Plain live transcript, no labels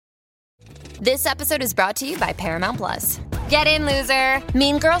This episode is brought to you by Paramount Plus. Get in, loser!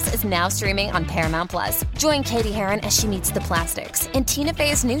 Mean Girls is now streaming on Paramount Plus. Join Katie Heron as she meets the plastics in Tina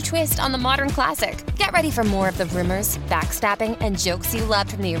Fey's new twist on the modern classic. Get ready for more of the rumors, backstabbing, and jokes you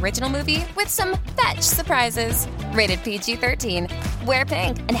loved from the original movie with some fetch surprises. Rated PG-13. Wear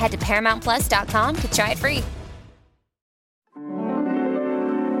pink and head to ParamountPlus.com to try it free.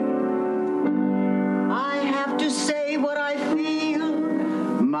 I have to say what I feel.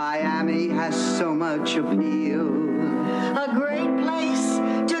 Miami has so much appeal. A great place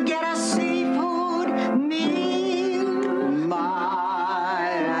to get a seafood meal.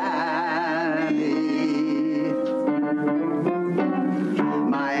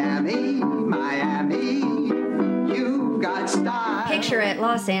 Miami. Miami, you got style. Picture it,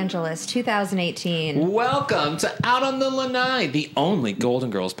 Los Angeles, 2018. Welcome to Out on the Lanai, the only Golden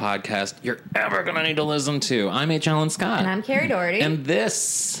Girls podcast you're ever going to need to listen to. I'm H. Allen Scott. And I'm Carrie Doherty. And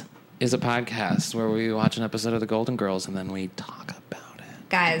this is a podcast where we watch an episode of the Golden Girls and then we talk about it.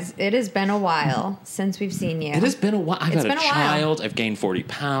 Guys, it has been a while since we've seen you. It has been a while. I've got a child. I've gained 40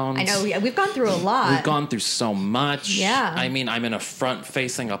 pounds. I know. We've gone through a lot. We've gone through so much. Yeah. I mean, I'm in a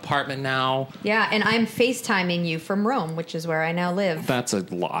front-facing apartment now. Yeah, and I'm FaceTiming you from Rome, which is where I now live. That's a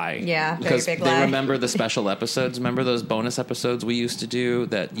lie. Yeah, very because big they lie. remember the special episodes. Remember those bonus episodes we used to do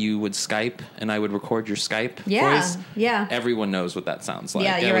that you would Skype and I would record your Skype voice? Yeah. Everyone knows what that sounds like.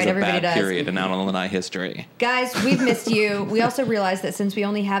 Yeah, you're it was right, a everybody bad does. period in Out on the Lanai history. Guys, we've missed you. We also realized that since we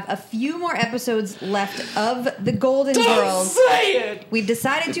only have a few more episodes left of the Golden Girls, say it! we've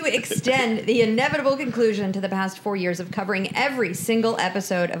decided to extend the inevitable conclusion to the past 4 years of covering every single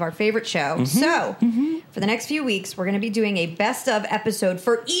episode of our favorite show. Mm-hmm. So, for the next few weeks, we're going to be doing a best of episode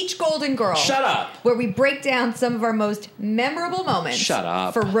for each Golden Girl. Shut up! Where we break down some of our most memorable moments. Shut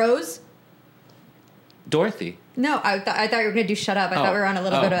up. For Rose. Dorothy. No, I thought you were going to do Shut Up. I thought we were on a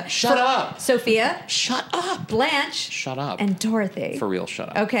little bit of... Shut up! Sophia. Shut up! Blanche. Shut up. And Dorothy. For real, shut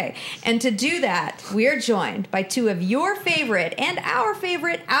up. Okay, and to do that, we are joined by two of your favorite and our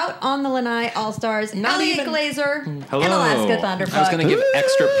favorite Out on the Lanai All-Stars, Elliot Glazer Hello. and Alaska Thunderfuck. I was going to give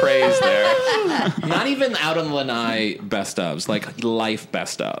extra praise there. Not even Out on the Lanai best ofs, like life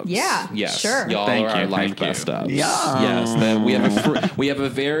best ofs. Yeah, yes, sure. Y'all Thank are you, our life thank you. best ofs. Yeah. Yes, we have a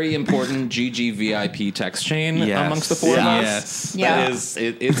very important GG VIP text chain Yes. amongst the four of us. Yes. Yeah. That is,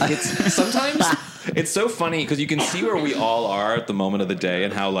 it's sometimes it's so funny because you can see where we all are at the moment of the day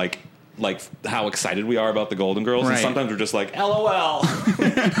and how like how excited we are about the Golden Girls, and Right. sometimes we're just like, LOL.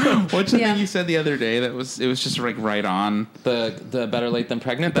 What's the Yeah. thing you said the other day that was just like right on? The better late than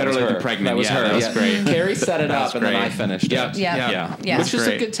pregnant. Better That was Late her. Than Pregnant. That was Yeah, her. that was great. Carrie set it That up, was and then great. I finished Yep. it. Yeah. Yeah. Yeah. Which is a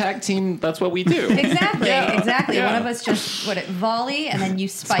Great. good tag team. That's what we do. Exactly, Yeah. exactly. Yeah. One of us just volley and then you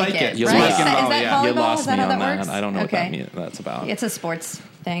spike Spike it. it. You Right? lost Is that volley, yeah. volleyball? You lost Is that me how on that works? I don't know Okay. what that's about. It's a sports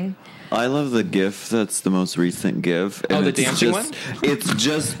thing. I love the GIF. That's the most recent GIF. Oh, And the it's dancing just, one? It's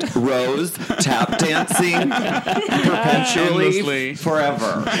just Rose tap dancing perpetually Endlessly.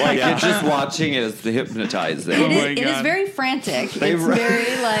 forever. Like you're just watching it as hypnotizing. It is, my it is God. very frantic. They It's ru-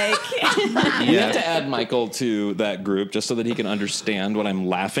 very like... We have to add Michael to that group just so that he can understand what I'm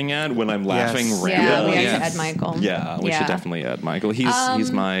laughing at when I'm laughing Yes. Yeah, we randomly. have Yes. to add Michael. Yeah, we Yeah. should definitely add Michael.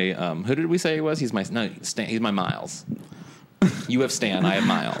 He's my who did we say he was? He's my he's my Miles. You have Stan, I have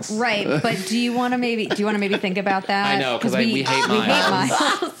Miles. Right, but do you want to maybe think about that? I know, 'cause we hate We hate Miles.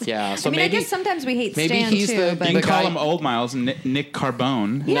 Miles. Yeah, so I mean, maybe I guess sometimes we hate maybe Stan he's too, the- but You can call guy- him Old Miles, Nick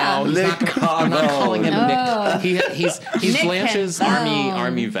Carbone. Yeah. No, he's Nick not gonna, I'm not calling him Oh. Nick. He's Nick Blanche's Carbone.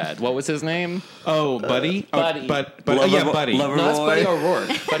 army vet. What was his name? Oh, Buddy. Buddy. Yeah, Buddy. Lover No, that's boy. Buddy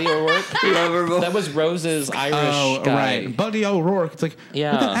O'Rourke. Buddy O'Rourke. Lover boy. That was Rose's Irish Oh, guy. right. Buddy O'Rourke. It's like,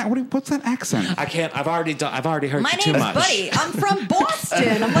 Yeah. what's that accent? I can't. I've already heard my too name's much. Buddy. I'm from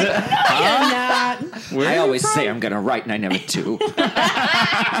Boston. I'm like, no, you're not. Where I are you always from? say I'm going to write and I never do.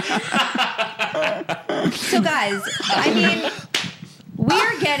 So, guys, I mean,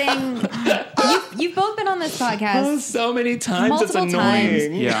 we're getting. You've both been on this podcast. So many times Multiple it's annoying. times.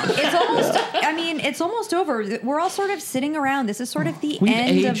 Yeah. It's almost. I mean, it's almost over. We're all sort of sitting around. This is sort of the We've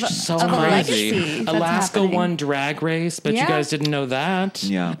end aged of so a crazy. legacy. that's Alaska happening. won Drag Race, but Yeah. you guys didn't know that.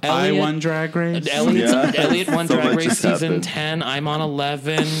 Yeah. I won Drag Race. Elliot won So Drag much Race has season happened. 10. I'm on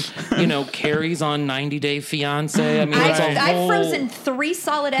 11. Carrie's on 90 Day Fiance. I mean, it's a I've whole... frozen 3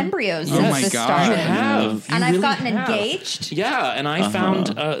 solid embryos Oh since my this God. started. You have. And You I've really gotten have. engaged. Yeah, and I found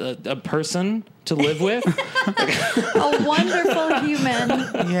a person to live with. A wonderful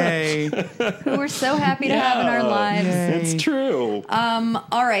human Yay. who we're so happy to have in our lives. It's true.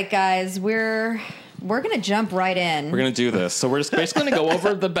 All right, guys, we're gonna jump right in. We're going to do this. So we're just basically going to go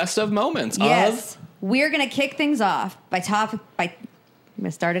over the best of moments Yes, we're gonna kick things off by I'm going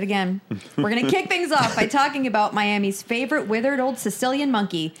to start it again. We're going to kick things off by talking about Miami's favorite withered old Sicilian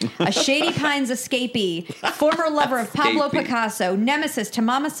monkey, a Shady Pines escapee, former lover of Pablo Picasso, nemesis to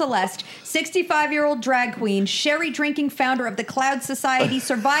Mama Celeste, 65-year-old drag queen, sherry-drinking founder of the Cloud Society,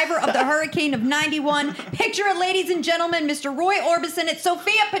 survivor of the Hurricane of 91. Picture it, ladies and gentlemen, Mr. Roy Orbison. It's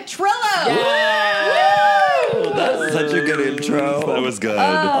Sophia Petrillo. Woo! That's such a good intro. That was good.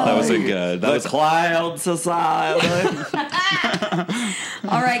 That was a good. That The was. Cloud Society.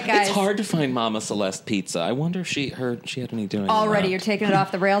 All right, guys. It's hard to find Mama Celeste pizza. I wonder if she had any doing. Already, you're taking it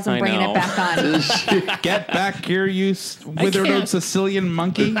off the rails and I bringing know. it back on. Get back here, you withered can't. old Sicilian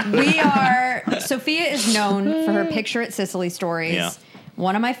monkey. Sophia is known for her Picture It Sicily stories. Yeah.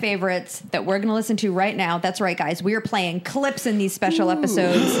 One of my favorites that we're going to listen to right now. That's right, guys. We are playing clips in these special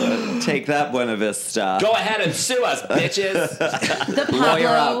episodes. Take that, Buena Vista. Go ahead and sue us, bitches. The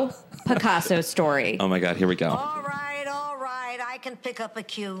Pablo Picasso story. Oh my God, here we go. All right. I can pick up a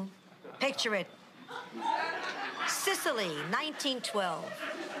cue. Picture it. Sicily, 1912.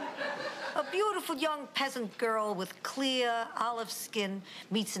 A beautiful young peasant girl with clear olive skin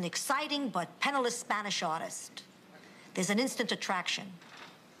meets an exciting but penniless Spanish artist. There's an instant attraction.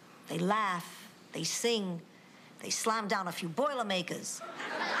 They laugh, they sing, they slam down a few Boilermakers.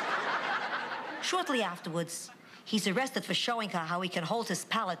 Shortly afterwards, he's arrested for showing her how he can hold his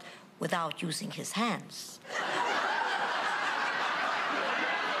palette without using his hands.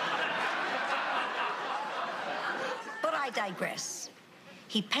 But I digress.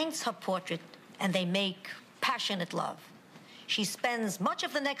 He paints her portrait, and they make passionate love. She spends much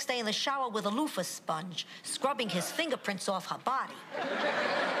of the next day in the shower with a loofah sponge, scrubbing his fingerprints off her body.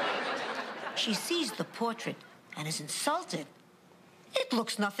 She sees the portrait and is insulted. It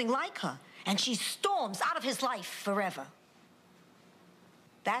looks nothing like her, and she storms out of his life forever.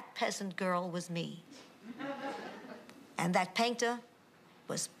 That peasant girl was me. And that painter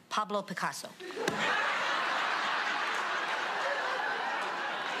was Pablo Picasso.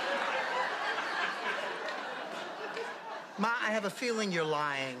 Ma, I have a feeling you're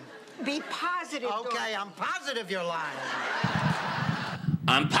lying. Be positive. Okay, I'm positive you're lying.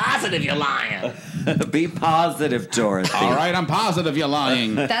 I'm positive you're lying. Be positive, Dorothy. All right, I'm positive you're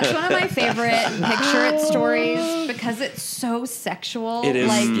lying. That's one of my favorite Picture It stories because it's so sexual. It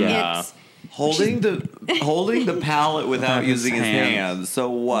is, yeah. It's Holding the palette without his using his hands. hands. So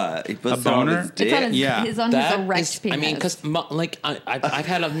what? He puts A it on boner? his It's dick. on his, Yeah. his, on his erect penis. I mean, because I've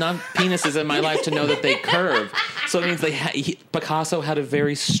had enough penises in my life to know that they curve. So it means Picasso had a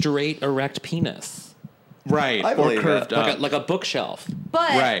very straight, erect penis, Right. I Or believe curved it. up. like a bookshelf.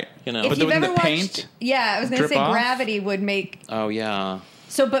 but Right. You know. if But you've wouldn't ever the watched, paint yeah, I was going to drip say off? Gravity would make. Oh yeah.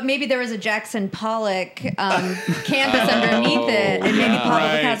 So, but maybe there was a Jackson Pollock canvas underneath it, and maybe Pablo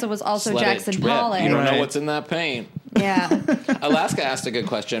Right. Picasso was also Let it Jackson drip. Pollock. You don't know Right. what's in that paint. Yeah. Alaska asked a good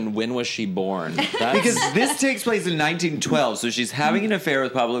question. When was she born? That's, Because this takes place in 1912, so she's having an affair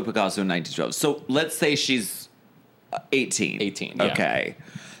with Pablo Picasso in 1912. So let's say she's 18. 18, yeah. Okay.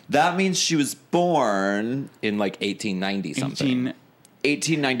 That means she was born in like 1890 something.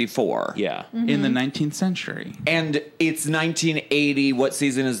 1894. Yeah. In the 19th century. And it's 1980. What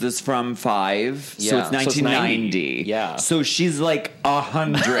season is this from? 5? So Yeah. it's So it's 1990. 90. Yeah. So she's like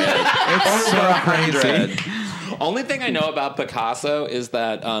 100. It's so crazy. Only thing I know about Picasso is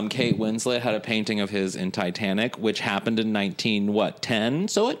that Kate Winslet had a painting of his in Titanic, which happened in 10.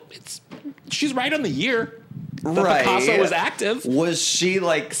 So she's right on the year. that Right. Picasso was active. Was she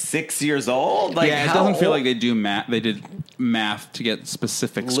like 6 years old? Like, Yeah, it how doesn't feel old- like they do math. They did math to get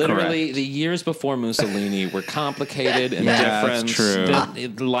specifics Literally, correct. the years before Mussolini were complicated and Yeah, different. that's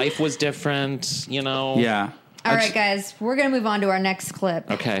true. Life was different, you know. Yeah. All right, guys, we're going to move on to our next clip.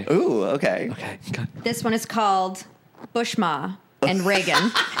 Okay. Ooh, okay. Okay. Good. This one is called Bushma and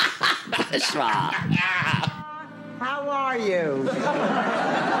Reagan. How are you?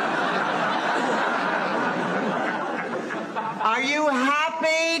 Are you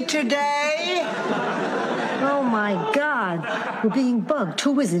happy today? Oh, my God. We're being bugged.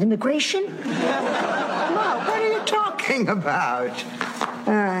 Who is it? Immigration? No, what are you talking about?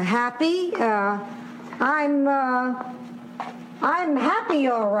 Happy? I'm happy,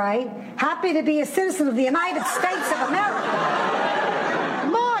 all right. Happy to be a citizen of the United States of America.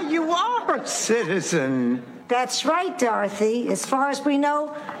 Ma, you are a citizen. That's right, Dorothy. As far as we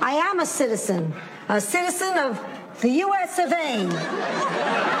know, I am a citizen of the U.S. of A.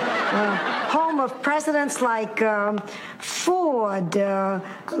 Home of presidents like Ford,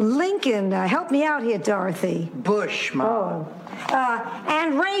 Lincoln. Help me out here, Dorothy. Bush, Ma.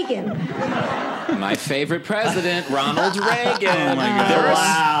 And Reagan. My favorite president, Ronald Reagan. Oh my God.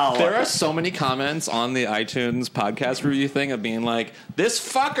 Wow. There are so many comments on the iTunes podcast review thing of being like, this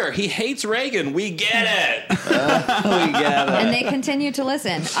fucker, he hates Reagan. We get it. We get it. And they continue to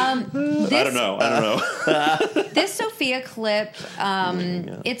listen. I don't know. This Sophia clip,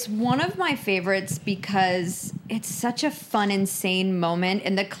 it's one of my favorites because it's such a fun, insane moment,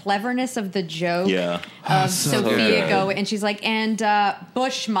 and the cleverness of the joke of Sophia and she's like, and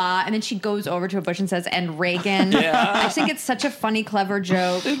Bush, Ma, and then she goes over to a Bush and says, and Reagan. I just think it's such a funny, clever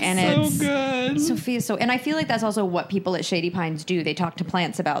joke, and it's good. Sophia's and I feel like that's also what people at Shady Pines do. They talk to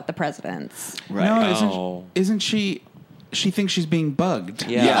plants about the presidents. Right. No, isn't she? She thinks she's being bugged.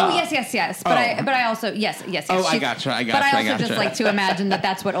 Yeah. Oh yes. But I also yes. Oh, I She- gotcha. But I also just like to imagine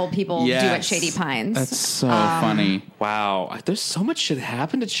that's what old people do at Shady Pines. That's so funny. Wow. There's so much shit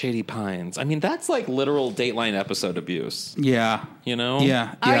happened at Shady Pines. I mean, that's like literal Dateline episode abuse. Yeah. You know?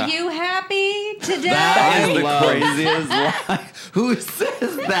 Yeah. Are you happy today? That is the love- craziest line. Who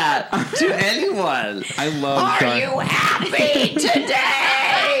says that to anyone? I love Darth. happy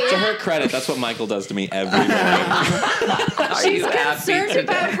today? To her credit, that's what Michael does to me every morning. She's concerned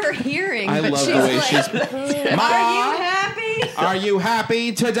about her hearing, I but love she's the way like, she's. "Are you happy?" Are you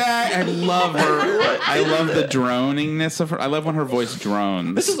happy today? I love her. I love the droningness of her. I love when her voice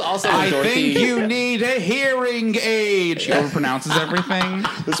drones. This is also when I Dorothy... think you need a hearing aid. She overpronounces everything.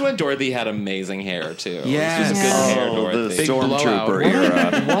 This is when Dorothy had amazing hair, too. Yes. This was good hair, The Dorothy. Big Stormtrooper blowout.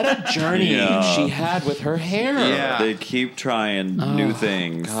 era. What a journey Yeah. she had with her hair. Yeah. They keep trying new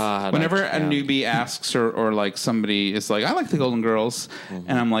things. God, Whenever I a can't. newbie asks or like somebody is like, I like the Golden Girls,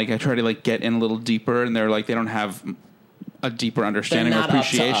 and I'm like, I try to like get in a little deeper, and they're like, they don't have a deeper understanding or They're not up to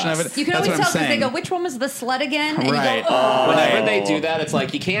appreciation of us. it. You can That's always what tell I'm because they saying. go, "Which one was the slut again?" And Right. you go, "Oh." Whenever they do that, it's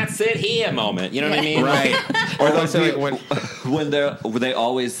like, you can't sit here moment. You know what I mean? Right. Or they'll say like, When they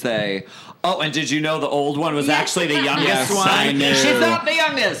always say, "Oh, and did you know the old one was Yes. actually the youngest Yes, one?" I knew. She's not the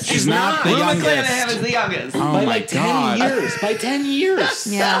youngest. She's not the Lou youngest. McClanahan is the youngest. oh By my like 10 God. years. By 10 years.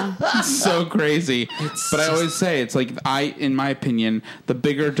 Yeah. It's so crazy. But I always say it's like in my opinion, the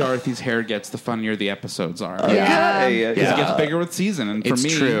bigger Dorothy's hair gets, the funnier the episodes are. Yeah. Okay, Because it gets bigger with season, and for It's me,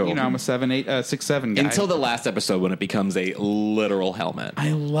 true. you know, I'm a 6'7" guy. Until the last episode when it becomes a literal helmet.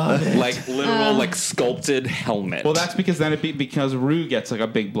 I love it. Like literal, like sculpted helmet. Well, that's because then because Rue gets like a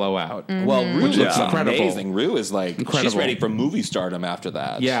big blowout. well, Rue Which looks looks incredible. amazing. Rue is like she's Incredible. ready for movie stardom after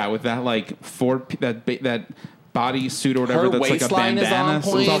that. Yeah, with that like that body suit or whatever Her that's like a waistline is bandana. on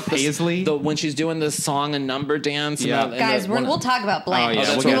So point. it's all paisley. When she's doing the song and number dance. Yeah. and Guys, we'll talk about Blanche. Oh, yeah,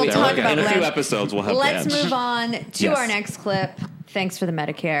 that's we'll we'll get talk there. about in a few Blanche. episodes. We'll have Let's Blanche. move on to Yes. our next clip. Thanks for the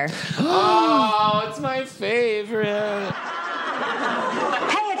Medicare. Oh, it's my favorite.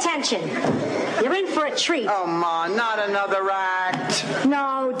 Pay attention. You're in for a treat. Oh, Ma, not another act.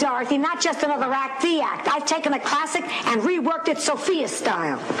 No, Dorothy, not just another act, the act. I've taken a classic and reworked it Sophia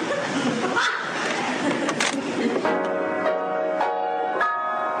style.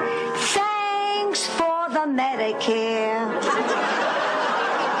 Thanks for the Medicare.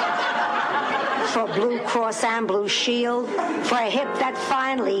 For Blue Cross and Blue Shield. For a hip that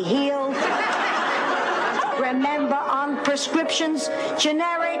finally healed. Remember, on prescriptions,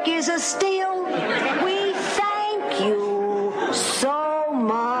 generic is a steal. We thank you so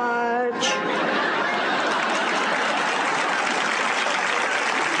much.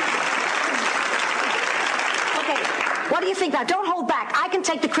 Okay, what do you think now? Don't hold back. I can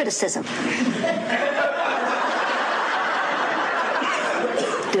take the criticism.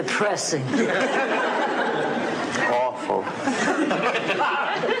 Depressing. Awful.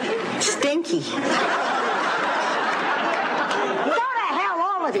 Stinky. Go to hell,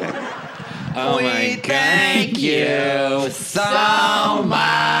 all of you. Oh my God. Thank you so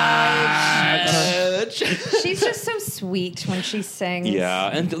much. She's just so sweet when she sings. Yeah,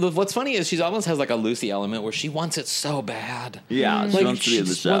 and what's funny is she almost has like a Lucy element where she wants it so bad. Yeah, she wants to be in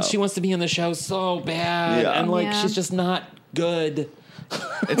the show. She wants to be in the show so bad, Yeah. and like Yeah. she's just not good.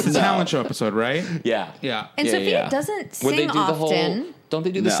 It's the talent show episode, right? Yeah, Yeah. And Yeah, Sophia yeah. doesn't Where sing they do the whole. often. Don't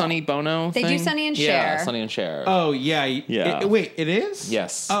they do the No. Sonny Bono? They do thing? Sonny and Yeah, Cher. Sonny and Cher. Oh yeah. Yeah. Wait, it is?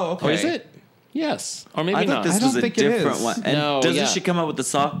 yes. Oh, okay. Or is it? Yes, or maybe I not. thought this I was don't a think it different is. one. And No, doesn't yeah. she come up with the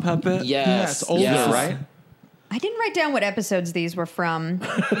sock puppet? Yes, Yeah, it's older, yes. right? I didn't write down what episodes these were from.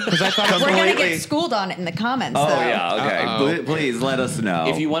 Because I thought We're going to Completely. get schooled on it in the comments, Oh though. yeah, okay. Uh-oh. Please let us know.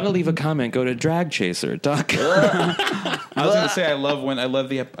 If you want to leave a comment, go to dragchaser.com. I was going to say I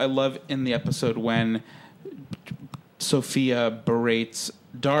love in the episode when Sophia berates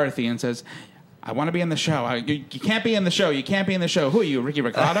Dorothy and says, I want to be in the show. You can't be in the show. You can't be in the show. Who are you, Ricky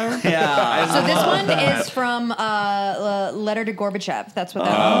Ricardo? Yeah. So this one is from Letter to Gorbachev. That's what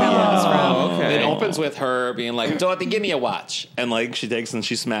that one is from. Okay. It opens with her being like, Dorothy, give me a watch. And like she takes and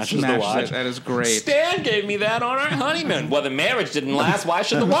she smashes the watch. That is great. Stan gave me that on our honeymoon. Well, the marriage didn't last. Why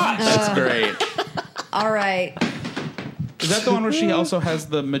should the watch? That's great. All right. Is that the one where she also has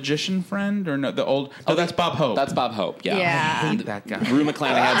the magician friend? Or no, the old... Oh, that's Bob Hope. That's Bob Hope, yeah. I Yeah. hate that guy. Rue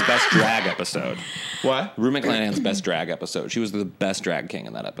McClanahan's best drag episode. What? Rue McClanahan's best drag episode. She was the best drag king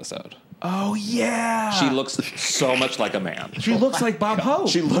in that episode. Oh, yeah. She looks so much like a man. She looks like Bob Hope.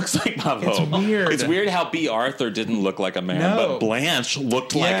 She looks like Bob It's Hope. weird. It's weird how B. Arthur didn't look like a man, No. but Blanche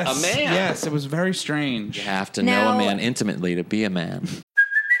looked like a man. Yes, it was very strange. You have to Now- know a man intimately to be a man.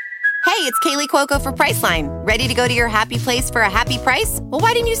 Hey, it's Kaylee Cuoco for Priceline. Ready to go to your happy place for a happy price? Well,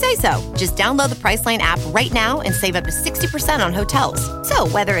 why didn't you say so? Just download the Priceline app right now and save up to 60% on hotels. So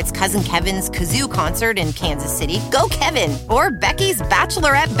whether it's Cousin Kevin's Kazoo Concert in Kansas City, go Kevin, or Becky's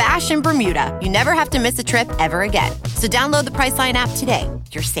Bachelorette Bash in Bermuda, you never have to miss a trip ever again. So download the Priceline app today.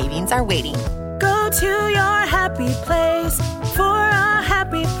 Your savings are waiting. Go to your happy place for a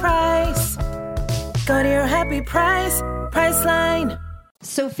happy price. Go to your happy price, Priceline.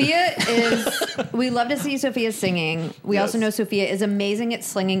 Sophia is, we love to see Sophia singing. We also know Sophia is amazing at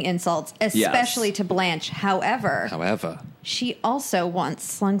slinging insults, especially to Blanche. However, she also once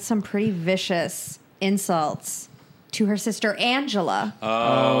slung some pretty vicious insults to her sister Angela.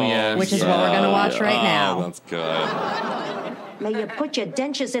 Oh, yes. Which is what we're going to watch right now. Oh, that's good. May you put your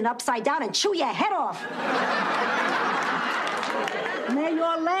dentures in upside down and chew your head off. May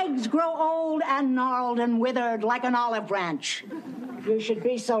your legs grow old and gnarled and withered like an olive branch. You should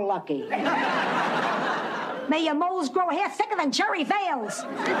be so lucky. May your moles grow hair thicker than Jerry Vale's.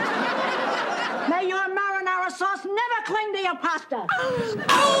 May your marinara sauce never cling to your pasta.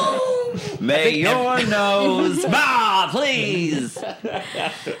 May your nose... please!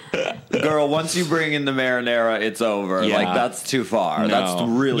 Girl, once you bring in the marinara, it's over. Yeah. Like, that's too far. No. That's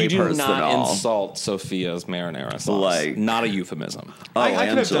really you do personal. not insult Sophia's marinara sauce. Like- not a euphemism. I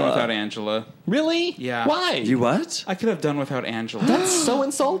could have done Angela. without Angela. Really? Yeah. Why? You what? I could have done without Angela. That's so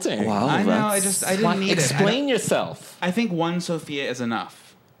insulting. Wow. I know. that's- I didn't need Explain yourself. I think one Sophia is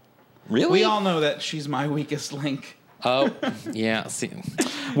enough. Really? We all know that she's my weakest link. Oh, yeah. See,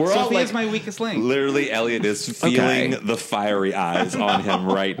 we're all Sophia's like, my weakest link. literally, Elliot is feeling the fiery eyes on him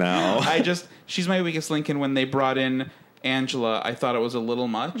right now. She's my weakest link, and when they brought in Angela, I thought it was a little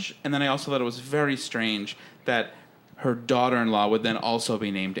much, and then I also thought it was very strange that her daughter-in-law would then also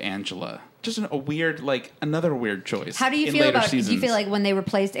be named Angela. Just a weird, another weird choice. How do you in feel later about, seasons. do you feel like when they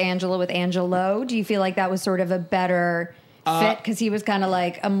replaced Angela with Angelo, do you feel like that was sort of a better fit? Because he was kind of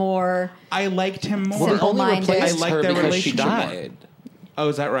like a more... I liked him more. Simple-minded. Replaced I like her their because she relationship more. died. Oh,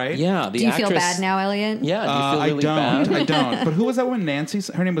 is that right? Yeah. Do you feel bad now, Elliot? Yeah. Do you feel really I bad? don't. But who was that one? Nancy?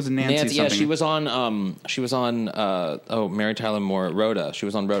 Her name was Nancy Nancy, something. yeah, she was on. Mary Tyler Moore, Rhoda. She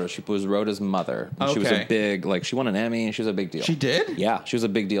was on Rhoda. She was Rhoda's mother. And She was a Okay. big, she won an Emmy, and she was a big deal. She did? Yeah, she was a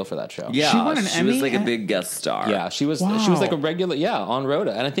big deal for that show. Yeah, She won an Emmy? was like a big guest star. Yeah, she was. Wow. She was like a regular. Yeah, on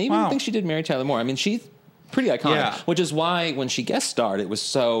Rhoda, and I think, even Wow. think she did Mary Tyler Moore. I mean, she's pretty iconic. Yeah. Which is why when she guest starred, it was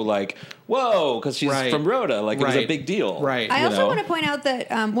so like, whoa, because she's Right. from Rhoda. Like it was a Right. big deal. Right. I You also know? want to point out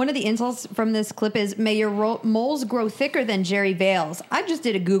that one of the insults from this clip is, may your moles grow thicker than Jerry Vale's. I just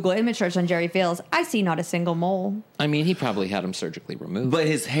did a Google image search on Jerry Vale's. I see not a single mole. I mean, he probably had him surgically removed. But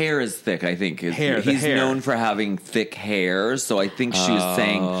his hair is thick, I think. The He's hair. known for having thick hair, so I think she was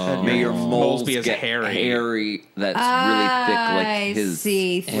saying, may your moles be as get hairy. that's really thick like I his...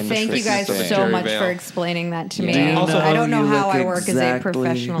 see. Thank you guys Interesting. so Jerry much Vale. for explaining that to me. Yeah. Also, I don't know you how look I work as a exactly-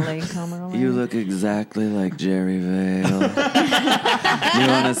 professional latecomer. You look exactly like Jerry Vale. You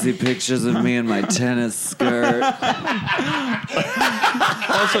want to see pictures of me in my tennis skirt?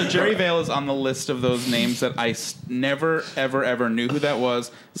 Also, Jerry Vale is on the list of those names that I never, ever, ever knew who that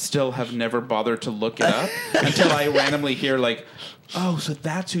was. Still have never bothered to look it up until I randomly hear oh, so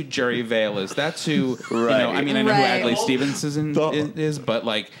that's who Jerry Vale is. That's who, Right. I mean, I know Right. who Adlai Stevens is, but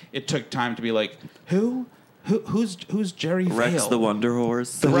it took time to be who? Who's Jerry Vale? Rex the Wonder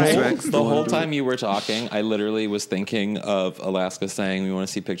Horse. Right. Rex The whole Wonder- time you were talking, I literally was thinking of Alaska saying, "We want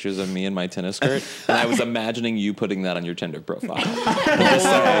to see pictures of me in my tennis skirt," and I was imagining you putting that on your Tinder profile. I'm just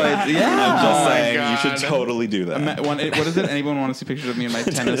saying, you should totally do that. What is it? Anyone want to see pictures of me in my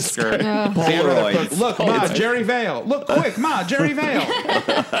tennis skirt? Polaroids. Look, Ma, Jerry Vale. Look quick, Ma, Jerry Vale.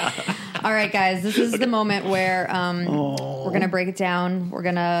 All right, guys, this is the moment where we're going to break it down. We're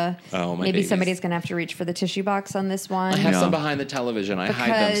going to... maybe somebody's going to have to reach for the tissue box on this one. I have some behind the television. I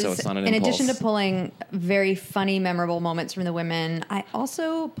hide them so it's not an impulse. In addition to pulling very funny, memorable moments from the women, I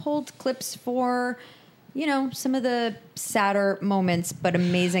also pulled clips for... some of the sadder moments, but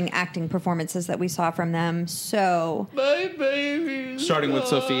amazing acting performances that we saw from them. So, my baby. Starting with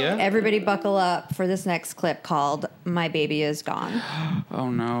Sophia. Everybody buckle up for this next clip called My Baby Is Gone.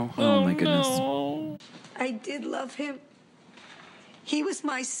 Oh, no. Oh, my goodness. No. I did love him. He was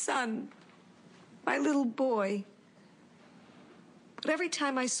my son, my little boy. But every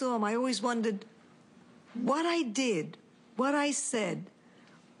time I saw him, I always wondered what I did, what I said,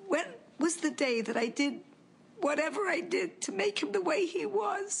 when was the day that I did whatever I did to make him the way he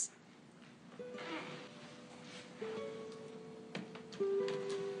was.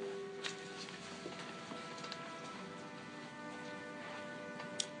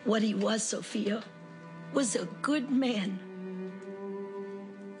 What he was, Sophia, was a good man.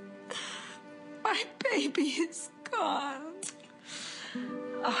 My baby is gone.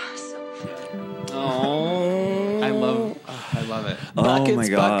 Oh, Sophia. Oh, I love it. Oh my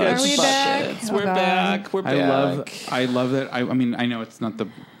God! Are we back? We're back. We're back. I love that. I mean, I know it's not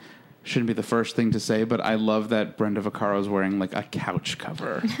shouldn't be the first thing to say, but I love that Brenda Vaccaro is wearing like a couch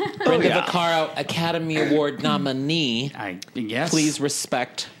cover. Brenda Vaccaro, Academy Award nominee. Yes. Please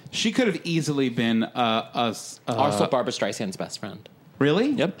respect. She could have easily been also Barbara Streisand's best friend.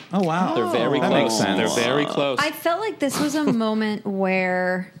 Really? Yep. Oh wow. They're very That close. makes sense. They're very close. I felt like this was a moment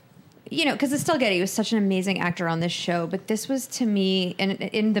where, because Estelle Getty was such an amazing actor on this show, but this was to me,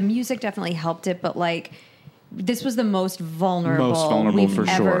 and the music definitely helped it, but like, this was the most vulnerable we've for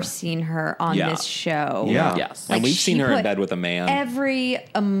ever sure. seen her on this show. Yeah. Yes. Like, and we've seen she her in put bed with a man. Every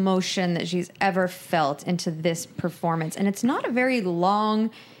emotion that she's ever felt into this performance. And it's not a very long,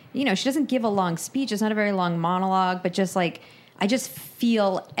 she doesn't give a long speech. It's not a very long monologue, but just like, I just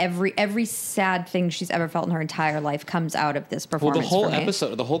feel every sad thing she's ever felt in her entire life comes out of this performance. Well, the whole for me.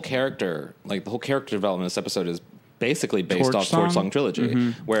 episode, the whole character development of this episode is basically based off Torch Song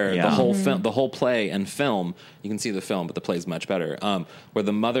Trilogy, where the whole the whole play and film, you can see the film, but the play is much better. Where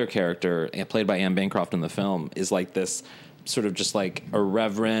the mother character, played by Anne Bancroft in the film, is like this sort of just like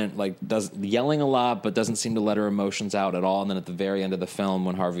irreverent, like does yelling a lot, but doesn't seem to let her emotions out at all. And then at the very end of the film,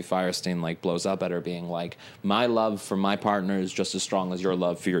 when Harvey Fierstein like blows up at her, being like, "My love for my partner is just as strong as your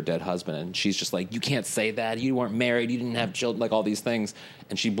love for your dead husband," and she's just like, "You can't say that. You weren't married. You didn't have children." Like all these things,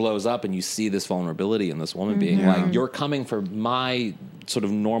 and she blows up, and you see this vulnerability in this woman being like, "You're coming for my sort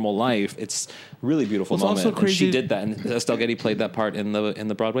of normal life." It's really beautiful moment. Also crazy. And she did that, and Estelle Getty played that part in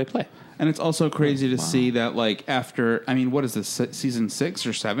the Broadway play. And it's also crazy to see that, like, after, what is this, season 6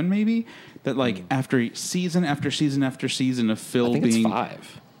 or 7 maybe? That, like, after season after season after season of Phil I think being... it's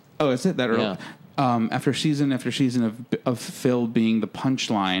 5. Oh, is it that early? Yeah. After season of Phil being the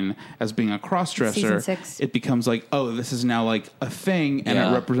punchline as being a crossdresser, Season 6. it becomes like, oh, this is now like a thing, and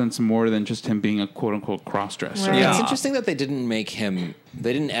it represents more than just him being a quote-unquote crossdresser. Right. It's interesting that they didn't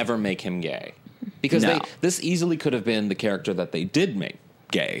ever make him gay. Because this easily could have been the character that they did make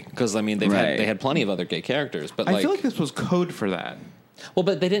gay. Because, I mean, they had plenty of other gay characters. But I feel like this was code for that. Well,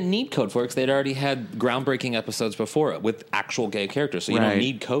 but they didn't need code for it because they'd already had groundbreaking episodes before it with actual gay characters. So you don't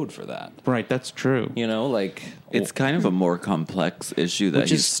need code for that. Right, that's true. It's kind of a more complex issue that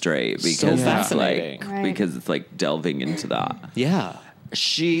he's straight because so it's fascinating. because it's like delving into that. Yeah.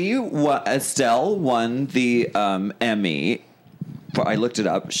 Estelle won the Emmy. I looked it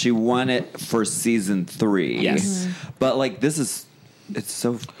up. She won it for season 3. Yes. But like this is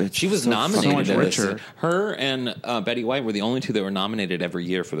she was nominated. So much richer. Her and Betty White were the only two that were nominated every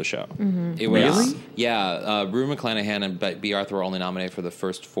year for the show. Mm-hmm. It was, really? Yeah. Rue McClanahan and B. Arthur were only nominated for the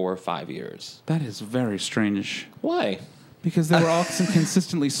first 4 or 5 years. That is very strange. Why? Because they were all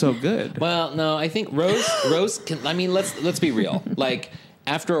consistently so good. Well, no, I think Rose can, I mean, let's be real. Like,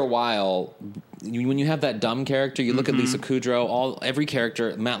 after a while, when you have that dumb character, you look at Lisa Kudrow, every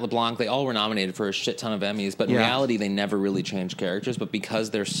character, Matt LeBlanc, they all were nominated for a shit ton of Emmys, but in reality, they never really changed characters. But because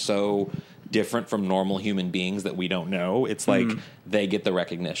they're so different from normal human beings that we don't know, it's like they get the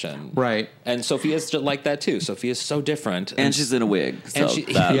recognition. Right. And Sophia's just like that, too. Sophia's so different. And she's in a wig. So and she,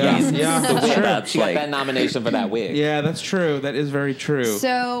 she got that nomination for that wig. Yeah, that's true. That is very true.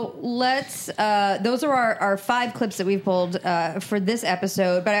 So let's. Those are our 5 clips that we've pulled for this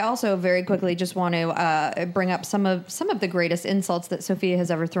episode. But I also very quickly just want to bring up some of the greatest insults that Sophia has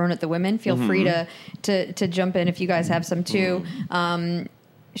ever thrown at the women. Feel free to jump in if you guys have some too.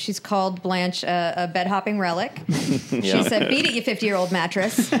 She's called Blanche a bed-hopping relic. She said, beat it, you 50-year-old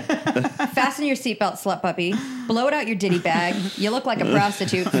mattress. Fasten your seatbelt, slut puppy. Blow it out your ditty bag. You look like a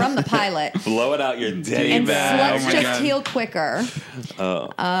prostitute from the pilot. Blow it out your ditty And bag. sluts just heal quicker.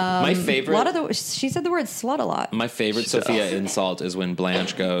 My favorite. She said the word slut a lot. My favorite Sophia insult is when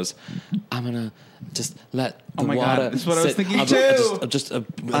Blanche goes, "I'm gonna just let the water." God, that's what I was sit. thinking too.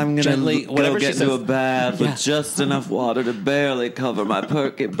 I'm gonna gently, whatever get she into a says. bath with just enough water to barely cover my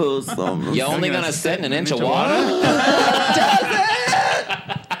perky bosom. You only gonna sit in an inch of water?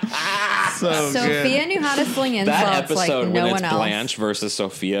 So Sophia knew how to sling That insults like episode no when one it's else. Blanche versus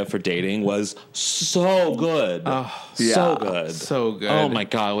Sophia for dating was so good. So good. So good. Oh my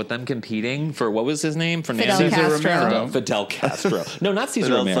God, with them competing for, what was his name? Fidel Fernandez? Castro. Romero. Fidel Castro. No, not Cesar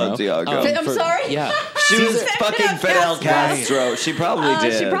Fidel Romero. Santiago. I'm sorry? Yeah. She was said fucking Fidel Fidel Castro. She probably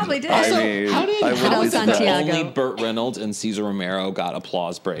did. she probably did. I Also, mean, How did I Fidel wouldn't say that. Santiago. only Burt Reynolds and Cesar Romero got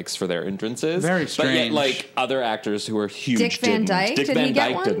applause breaks for their entrances? Very But yet, strange. like, other actors who were huge Dick Van didn't. Dyke? Dick Did Van he get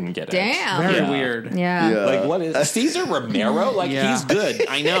Dyke one? didn't get it. Damn. Very Yeah. weird. Yeah. Like, what is Cesar Romero? Like, Yeah. he's good.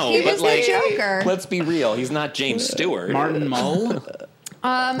 I know. He but was like, the Joker. let's be real. He's not James Stewart. Martin Mull.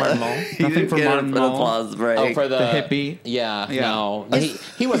 Martin Mull. He Nothing didn't for get Martin an Mull. applause break. Oh, for the hippie? Yeah, Yeah. no.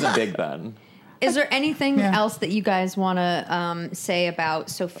 He wasn't big then. Is there anything else that you guys want to say about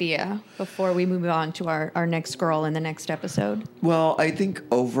Sophia before we move on to our next girl in the next episode? Well, I think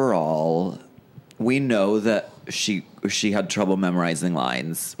overall, we know that she had trouble memorizing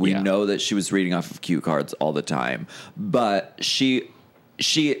lines. We Yeah. know that she was reading off of cue cards all the time, but she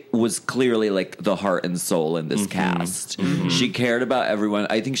was clearly like the heart and soul in this cast. She cared about everyone.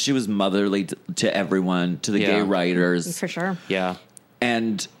 I think she was motherly to everyone, to the Yeah. gay writers, For sure. Yeah.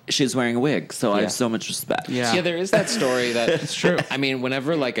 and she's wearing a wig, so I Yeah. have so much respect. Yeah, there is that story that It's true. I mean,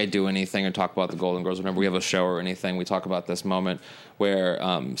 whenever like I do anything or talk about the Golden Girls, whenever we have a show or anything, we talk about this moment where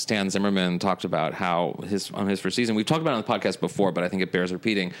Stan Zimmerman talked about how on his first season. We've talked about it on the podcast before, but I think it bears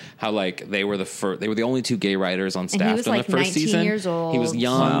repeating how like they were the only two gay writers on staff was, in like, the first 19 season. years old. He was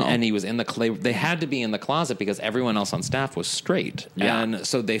young Wow. and he was in the clay. They had to be in the closet because everyone else on staff was straight, and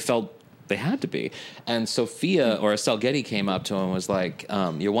so they felt. They had to be. And Sophia or Estelle Getty came up to him and was like,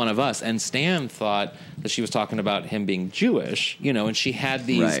 you're one of us. And Stan thought that she was talking about him being Jewish, and she had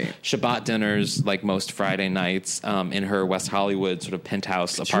these Right. Shabbat dinners like most Friday nights in her West Hollywood sort of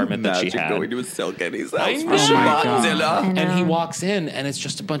penthouse apartment that she had. going to Estelle Getty's house I for know. Shabbat God. dinner. And he walks in, and it's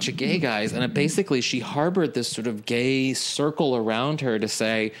just a bunch of gay guys. And basically, she harbored this sort of gay circle around her to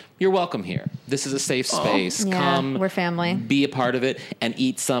say, "You're welcome here. This is a safe space. Yeah, Come, we're family. Be a part of it, and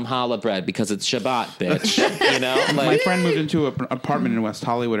eat some challah bread because it's Shabbat, bitch." My Like, friend moved into an apartment in West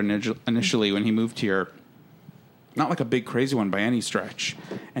Hollywood initially when he moved here. Not like a big crazy one by any stretch.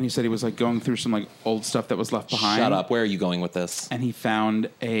 And he said he was like going through some like old stuff that was left behind. shut up. Where are you going with this? And he found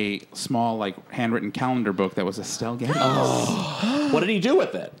a small like handwritten calendar book that was Estelle Getty. What did he do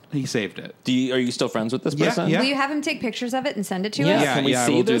with it? He saved it. Are you still friends with this Yeah, person? yeah. Will you have him take pictures of it and send it to us? Yeah, Can we I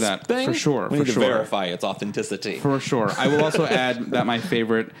see will do this that thing? for sure. We for need to sure. verify its authenticity. For sure. I will also add that my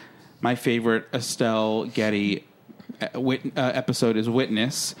favorite Estelle Getty episode is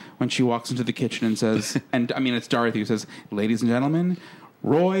Witness, when she walks into the kitchen and says, and I mean it's Dorothy who says, "Ladies and gentlemen,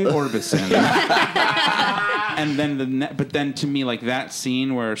 Roy Orbison." And then but then to me, like that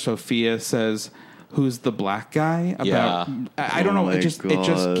scene where Sophia says, "Who's the black guy?" About Yeah. I don't Oh know. my It just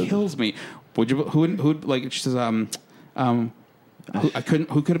God. kills me. Who like she says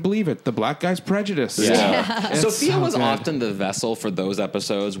who could believe it? The black guy's prejudice. Yeah. It's Sophia so was good. often the vessel for those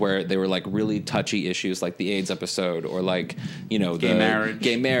episodes where they were like really touchy issues, like the AIDS episode, or like the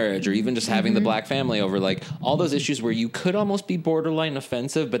gay marriage, or even just having the black family over, like all those issues where you could almost be borderline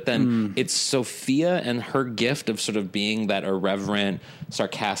offensive, but then it's Sophia and her gift of sort of being that irreverent,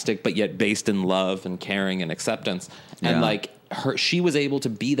 sarcastic, but yet based in love and caring and acceptance, and Yeah. like. She was able to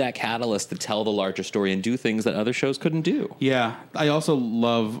be that catalyst to tell the larger story and do things that other shows couldn't do. Yeah, I also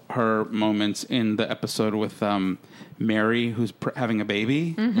love her moments in the episode with Mary, who's having a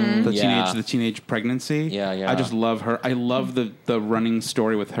baby, the teenage pregnancy. Yeah. I just love her. I love the running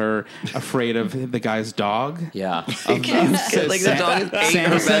story with her, afraid of the guy's dog. Yeah. Like the dog ate her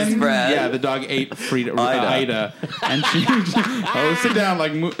best Samson. friend. Yeah, the dog ate Ida. and she, sit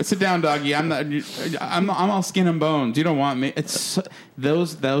down, sit down, doggy. I'm all skin and bones. You don't want me. It's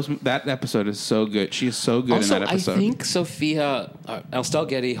that episode is so good. She is so good Also, in that episode. I think Sophia Estelle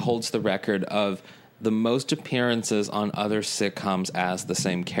Getty holds the record of the most appearances on other sitcoms as the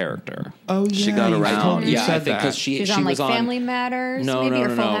same character. Oh yeah, She got around. Yeah, I think because she She's on was like Family Matters. No, maybe, no, or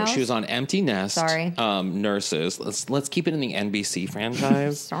no, Full no. House? She was on Empty Nest. Sorry. Nurses. Let's keep it in the NBC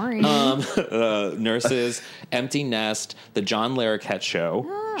franchise. Sorry. Nurses, Empty Nest, the John Larroquette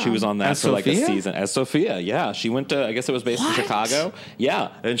Show. She was on that As for like a Sophia? season as Sophia. Yeah, she went to. I guess it was based in Chicago. Yeah,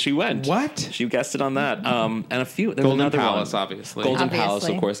 and she went. What? She guested on that. And a few. There was Golden another Palace, one. obviously. Golden Palace,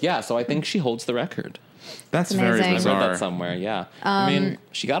 Obviously. of course. Yeah, so I think she holds the record. That's Amazing. very I read bizarre. that somewhere. Yeah, I mean,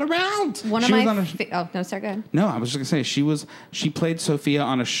 she got around. One of She was my on a- oh no, sorry, go ahead. No, I was just gonna say she played Sophia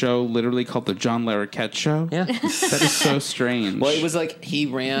on a show literally called the John Larroquette Show. Yeah. That is so strange. Well, it was like he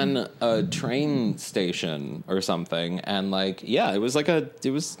ran a train station or something, and like, yeah, it was like a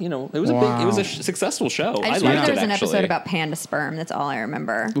successful show. I just liked remember there it, was an actually. episode about panda sperm. That's all I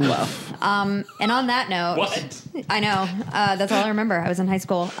remember. And on that note, What? I know that's all I remember. I was in high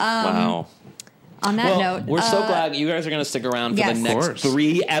school. Wow. On that Well, note, we're so glad you guys are going to stick around for yes. the Of next course.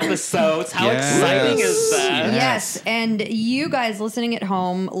 3 episodes. How Yes. exciting is that? Yes, and you guys listening at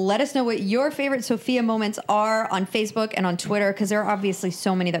home, let us know what your favorite Sophia moments are on Facebook and on Twitter, because there are obviously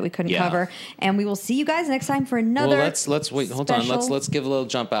so many that we couldn't Yeah. cover. And we will see you guys next time for another. Well, let's wait. Hold on. special- Let's give a little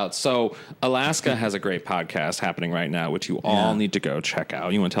jump out. So, Alaska has a great podcast happening right now, which you all need to go check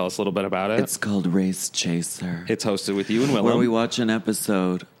out. You want to tell us a little bit about it? It's called Race Chaser. It's hosted with you and Willem. Where we watch an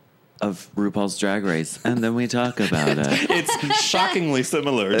episode of RuPaul's Drag Race and then we talk about it. It's shockingly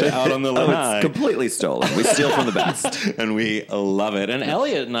similar to Out on the Oh, Line. it's completely stolen. We steal from the best. And we love it. And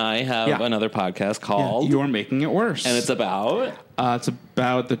Elliot and I have Yeah. another podcast called You're Making It Worse. and it's about it's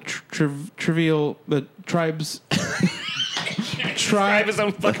about the tribes. his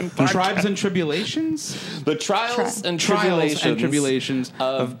own fucking podcast. Tribes and tribulations. the trials and Trials and tribulations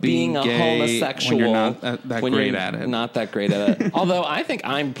of being a gay homosexual when you're not that when great you're at it. Not that great at it. Although I think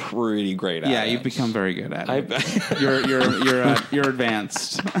I'm pretty great at it. Yeah, you've become very good at it. I- You're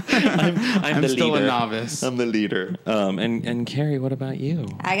advanced. I'm the still leader. a novice. I'm the leader. And Carrie, what about you?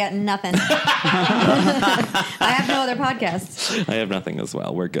 I got nothing. I have no other podcasts. I have nothing as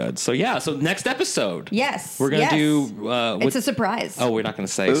well. We're good. So yeah. So next episode. Yes, We're gonna yes. do. It's a surprise. Oh, we're not going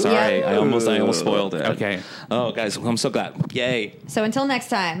to say. Sorry, Yeah. I almost spoiled it. Okay. Oh, guys, I'm so glad. Yay. So until next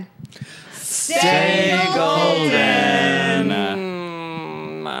time, Stay golden.